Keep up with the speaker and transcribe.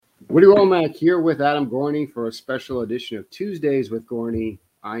Woody Wommack here with Adam Gorney for a special edition of Tuesdays with Gorney.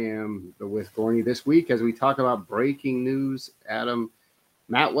 I am the with Gorney this week as we talk about breaking news. Adam,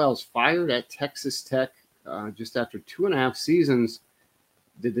 Matt Wells fired at Texas Tech just after 2.5 seasons.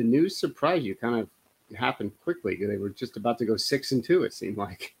 Did the news surprise you? Kind of happened quickly. They were just about to go 6-2, it seemed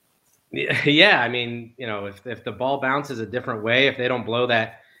like. Yeah, I mean, if the ball bounces a different way, if they don't blow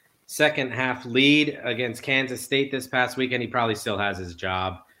that second half lead against Kansas State this past weekend, he probably still has his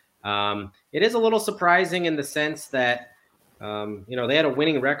job. It is a little surprising in the sense that, they had a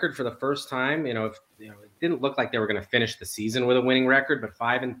winning record for the first time. It didn't look like they were going to finish the season with a winning record, but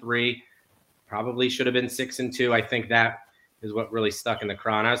 5-3 probably should have been 6-2. I think that is what really stuck in the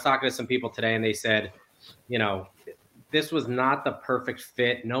craw. And I was talking to some people today and they said, this was not the perfect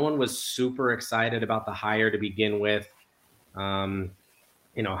fit. No one was super excited about the hire to begin with. Hiring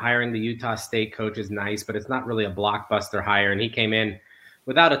the Utah State coach is nice, but it's not really a blockbuster hire. And he came in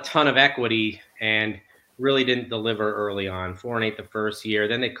without a ton of equity and really didn't deliver early on. 4-8 the first year.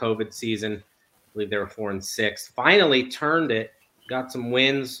 Then the COVID season, I believe they were 4-6. Finally turned it, got some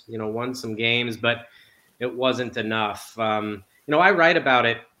wins, won some games, but it wasn't enough. I write about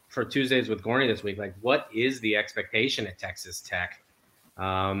it for Tuesdays with Gorney this week. Like, what is the expectation at Texas Tech?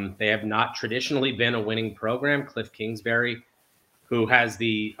 They have not traditionally been a winning program. Cliff Kingsbury, who has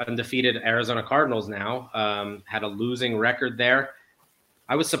the undefeated Arizona Cardinals now, had a losing record there.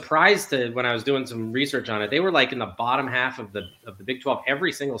 I was surprised when I was doing some research on it. They were like in the bottom half of the Big 12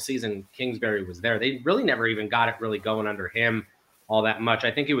 every single season Kingsbury was there. They really never even got it really going under him all that much.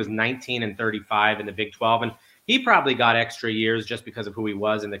 I think he was 19-35 in the Big 12, and he probably got extra years just because of who he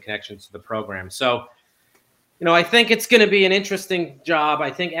was and the connections to the program. So, I think it's going to be an interesting job.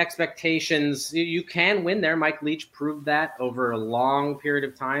 I think expectations, you can win there. Mike Leach proved that over a long period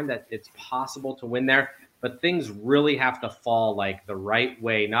of time that it's possible to win there. But things really have to fall like the right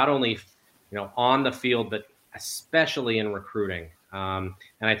way, not only, on the field, but especially in recruiting. And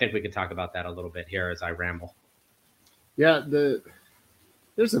I think we could talk about that a little bit here as I ramble. Yeah,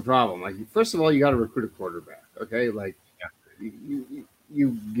 there's a problem. Like, first of all, you got to recruit a quarterback. Okay, like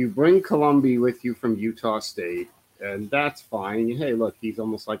you bring Colombi with you from Utah State, and that's fine. Hey, look, he's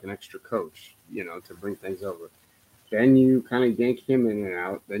almost like an extra coach, to bring things over. Then you kind of yank him in and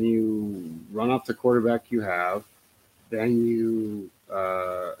out. Then you run off the quarterback you have. Then you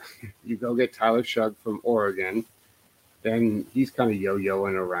go get Tyler Shugg from Oregon. Then he's kind of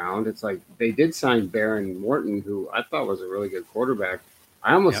yo-yoing around. It's like they did sign Baron Morton, who I thought was a really good quarterback.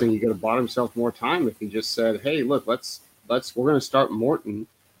 I almost think he could have bought himself more time if he just said, "Hey, look, we're going to start Morton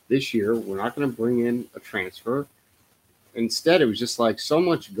this year. We're not going to bring in a transfer." Instead, it was just like so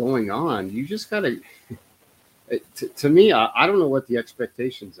much going on. You just got to. To me, I don't know what the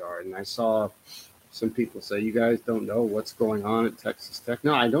expectations are. And I saw some people say, you guys don't know what's going on at Texas Tech.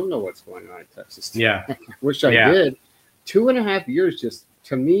 No, I don't know what's going on at Texas Tech. Yeah. I wish I did. 2.5 years just,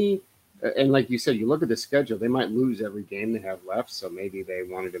 to me, and like you said, you look at the schedule, they might lose every game they have left. So maybe they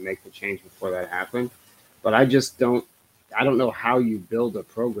wanted to make the change before that happened. But I don't know how you build a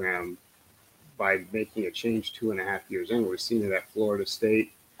program by making a change 2.5 years in. We've seen it at Florida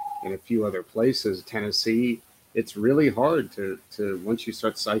State and a few other places, Tennessee. It's really hard to once you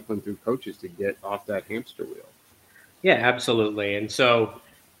start cycling through coaches to get off that hamster wheel. Yeah, absolutely. And so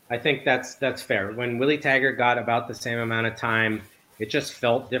I think that's fair. When Willie Taggart got about the same amount of time, it just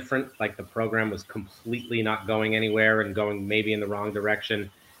felt different. Like the program was completely not going anywhere and going maybe in the wrong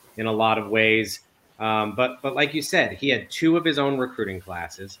direction in a lot of ways. But like you said, he had 2 of his own recruiting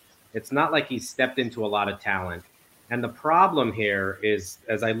classes. It's not like he stepped into a lot of talent. And the problem here is,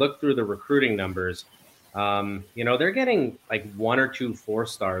 as I look through the recruiting numbers, they're getting like 1 or 2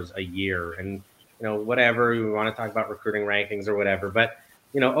 4-stars a year, and whatever we want to talk about recruiting rankings or whatever. But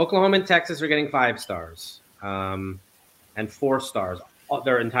Oklahoma and Texas are getting 5 stars and 4 stars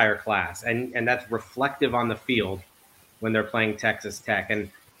their entire class, and that's reflective on the field when they're playing Texas Tech. And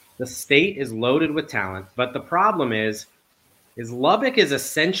the state is loaded with talent, but the problem is Lubbock is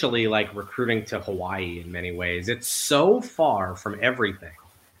essentially like recruiting to Hawaii in many ways. It's so far from everything.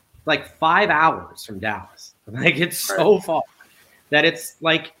 Like 5 hours from Dallas. Like it's so far that it's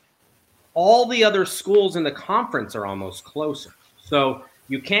like all the other schools in the conference are almost closer. So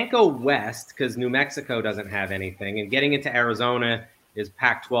you can't go west because New Mexico doesn't have anything, and getting into Arizona is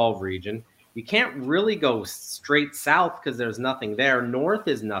Pac-12 region. You can't really go straight south because there's nothing there. North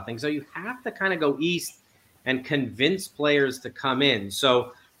is nothing. So you have to kind of go east and convince players to come in.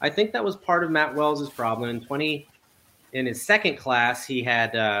 So I think that was part of Matt Wells' problem. In his second class, he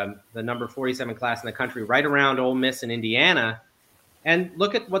had the number 47 class in the country right around Ole Miss and Indiana. And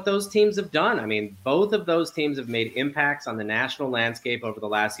look at what those teams have done. I mean, both of those teams have made impacts on the national landscape over the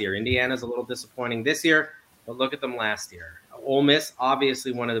last year. Indiana's a little disappointing this year, but look at them last year. Ole Miss,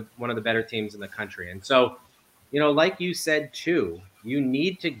 obviously one of the better teams in the country. And so, like you said too, you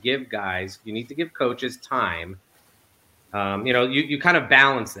need to give coaches time. You kind of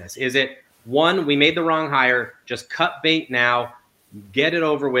balance this. Is it one, we made the wrong hire, just cut bait now, get it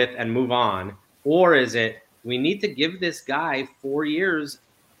over with and move on? Or is it, we need to give this guy 4 years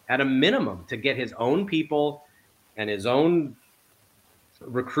at a minimum to get his own people and his own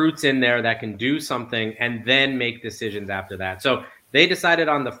recruits in there that can do something and then make decisions after that. So they decided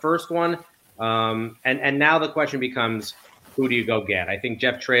on the first one. And now the question becomes, who do you go get? I think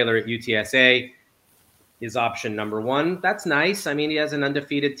Jeff Traylor at UTSA is option number one. That's nice. I mean, he has an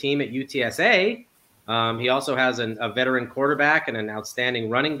undefeated team at UTSA. He also has a veteran quarterback and an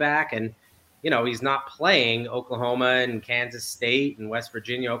outstanding running back. And, he's not playing Oklahoma and Kansas State and West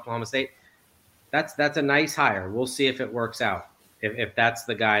Virginia, Oklahoma State. That's a nice hire. We'll see if it works out, if that's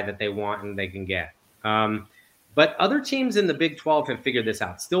the guy that they want and they can get. But other teams in the Big 12 have figured this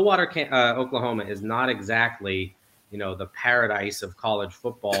out. Stillwater, Oklahoma is not exactly, the paradise of college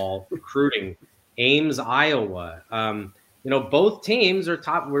football recruiting. Ames, Iowa. Both teams are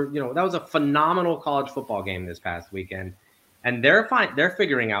top. That was a phenomenal college football game this past weekend. And they're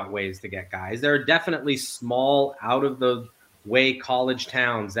figuring out ways to get guys. There are definitely small, out of the way college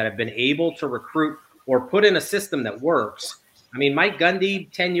towns that have been able to recruit or put in a system that works. I mean, Mike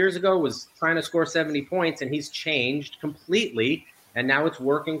Gundy 10 years ago was trying to score 70 points, and he's changed completely, and now it's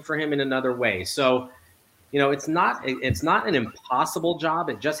working for him in another way. So, it's not an impossible job.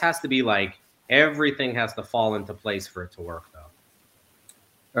 It just has to be like everything has to fall into place for it to work, though.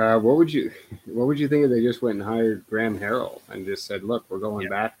 What would you think if they just went and hired Graham Harrell and just said, look, we're going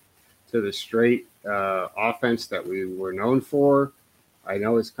back to the straight offense that we were known for? I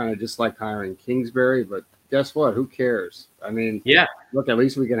know it's kind of just like hiring Kingsbury, but guess what? Who cares? I mean, look, at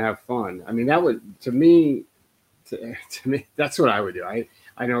least we can have fun. I mean, that would, to me, that's what I would do.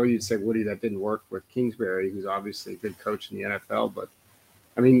 I know you'd say, Woody, that didn't work with Kingsbury, who's obviously a good coach in the NFL, but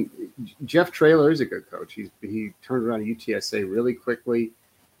I mean, Jeff Traylor is a good coach. He turned around UTSA really quickly.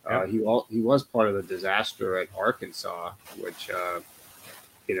 He was part of the disaster at Arkansas, which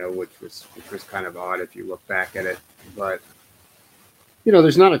was kind of odd if you look back at it. But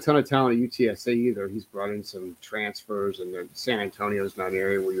there's not a ton of talent at UTSA either. He's brought in some transfers, and San Antonio is not an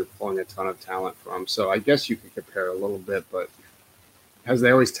area where you're pulling a ton of talent from. So I guess you could compare a little bit, but as they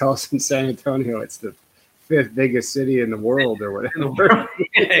always tell us in San Antonio, it's the 5th biggest city in the world or whatever.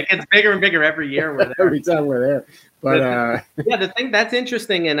 It gets bigger and bigger every year. Every time we're there. But the thing that's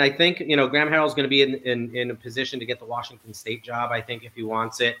interesting, and I think Graham Harrell's going to be in a position to get the Washington State job, I think, if he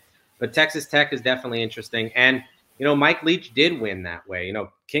wants it. But Texas Tech is definitely interesting, and Mike Leach did win that way.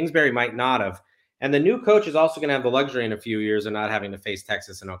 Kingsbury might not have, and the new coach is also going to have the luxury in a few years of not having to face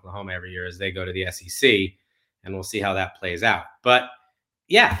Texas and Oklahoma every year as they go to the SEC, and we'll see how that plays out. But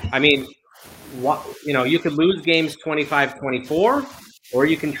yeah, I mean, you could lose games 25-24. Or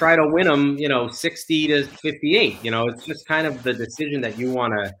you can try to win them, 60-58. It's just kind of the decision that you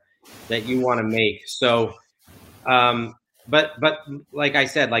want to make. So, but like I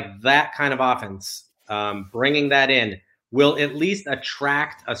said, like that kind of offense, bringing that in will at least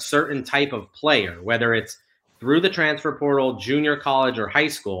attract a certain type of player, whether it's through the transfer portal, junior college, or high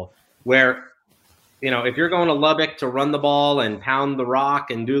school, where, if you're going to Lubbock to run the ball and pound the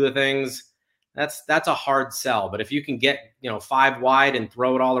rock and do the things, that's a hard sell. But if you can get, 5 wide and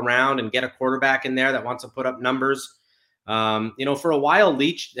throw it all around and get a quarterback in there that wants to put up numbers, for a while,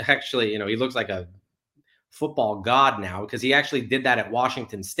 Leach actually, he looks like a football god now because he actually did that at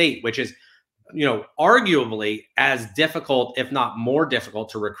Washington State, which is, arguably as difficult, if not more difficult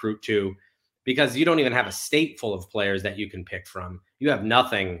to recruit to, because you don't even have a state full of players that you can pick from. You have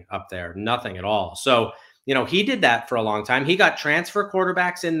nothing up there, nothing at all. So, he did that for a long time. He got transfer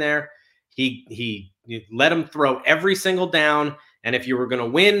quarterbacks in there. He let him throw every single down. And if you were going to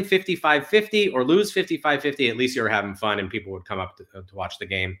win 55-50 or lose 55-50, at least you were having fun and people would come up to watch the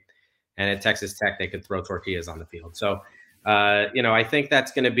game. And at Texas Tech, they could throw tortillas on the field. So, I think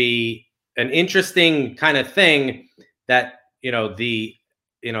that's going to be an interesting kind of thing that, the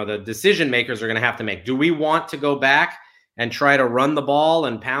decision makers are going to have to make. Do we want to go back and try to run the ball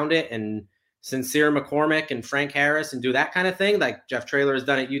and pound it and Sincere McCormick and Frank Harris and do that kind of thing like Jeff Traylor has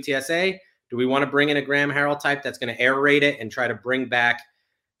done at UTSA? Do we want to bring in a Graham Harrell type that's going to air raid it and try to bring back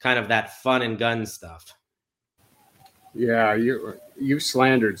kind of that fun and gun stuff? Yeah, you've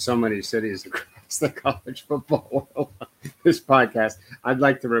slandered so many cities across the college football world on this podcast. I'd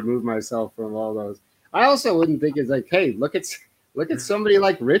like to remove myself from all those. I also wouldn't think it's like, hey, look at Look at somebody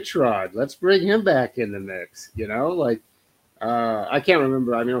like Rich Rod. Let's bring him back in the mix. I can't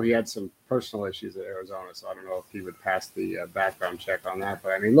remember. I know he had some personal issues at Arizona, so I don't know if he would pass the background check on that.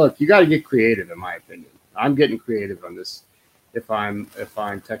 But I mean, look, you got to get creative, in my opinion. I'm getting creative on this. If I'm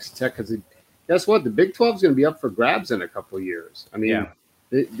Texas Tech, because guess what, the Big 12 is going to be up for grabs in a couple of years. I mean,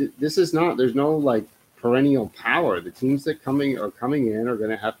 this is not. There's no like perennial power. The teams that are coming in are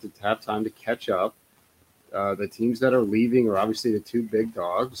going to have time to catch up. The teams that are leaving are obviously the two big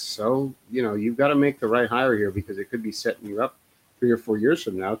dogs. So, you've got to make the right hire here because it could be setting you up 3 or 4 years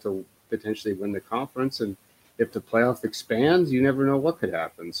from now to potentially win the conference. And if the playoff expands, you never know what could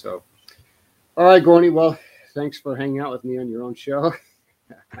happen. So, all right, Gorney. Well, thanks for hanging out with me on your own show.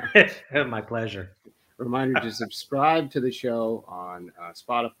 My pleasure. Reminder to subscribe to the show on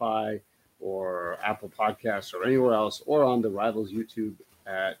Spotify or Apple Podcasts or anywhere else, or on the Rivals YouTube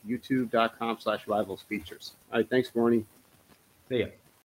at youtube.com/rivalsfeatures. All right, thanks, Gorney. See ya.